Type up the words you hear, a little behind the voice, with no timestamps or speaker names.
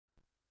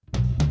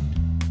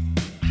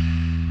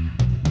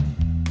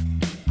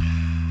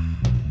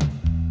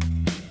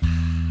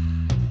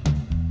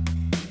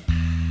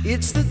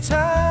It's the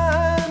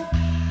time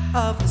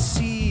of the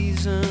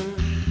season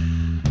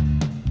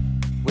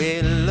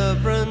when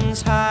love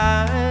runs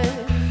high.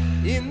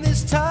 In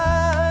this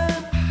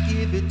time,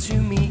 give it to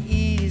me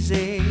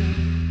easy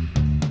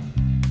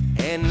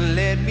and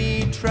let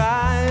me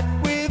try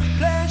with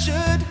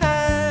pleasured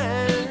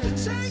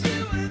hands to take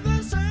you in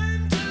the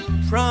sand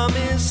to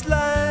promised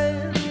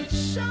land,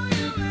 show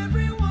you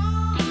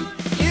everyone.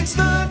 It's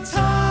the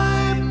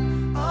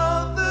time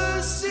of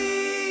the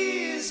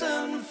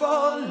season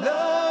for loving.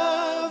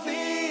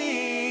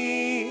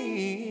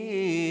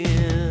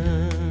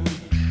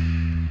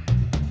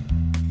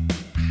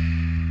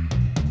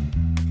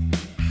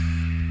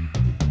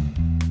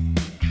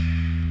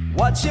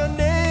 What's your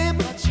name?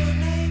 What's your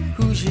name?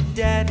 Who's your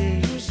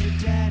daddy? Who's your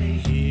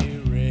daddy?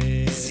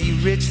 Is he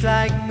rich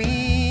like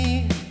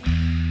me?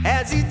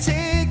 Has he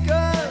take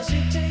us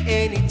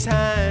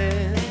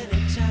anytime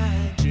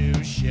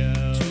to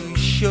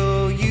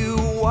show you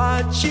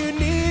what you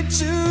need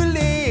to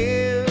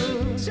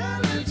live?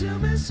 Tell it to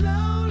me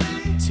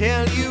slowly.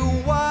 Tell you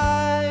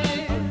why.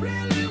 I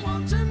really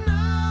want to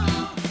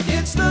know.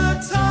 It's the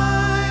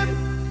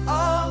time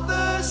of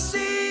the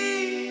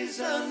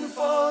season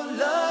for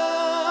love.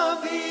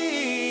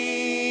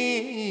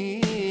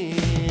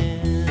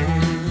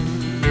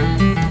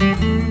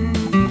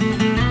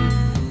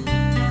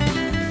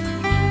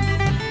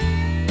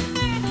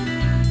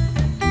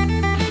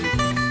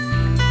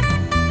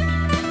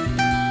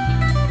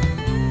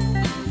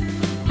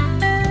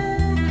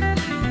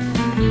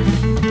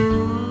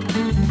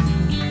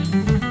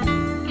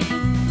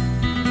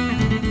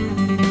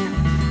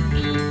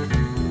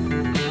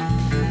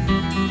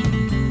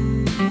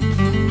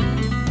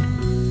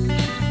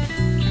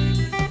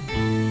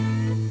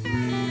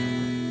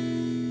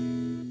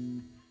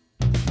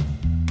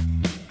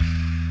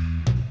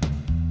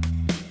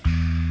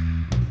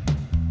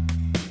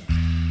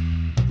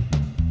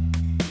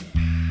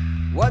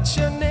 What's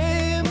your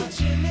name? What's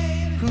your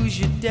name? Who's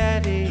your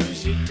daddy?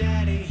 Who's your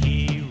daddy?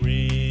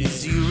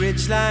 Is he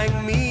rich like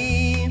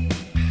me?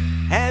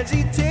 Has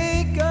he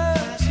take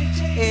us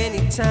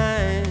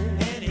anytime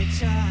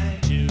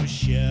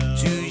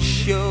to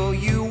show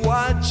you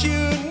what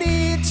you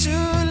need to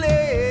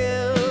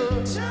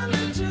live? Tell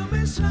it to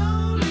me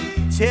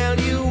slowly. Tell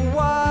you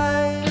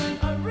why.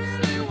 I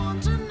really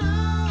want to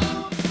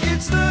know.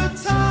 It's the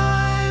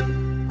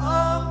time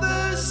of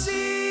the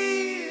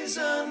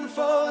season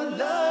for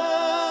love.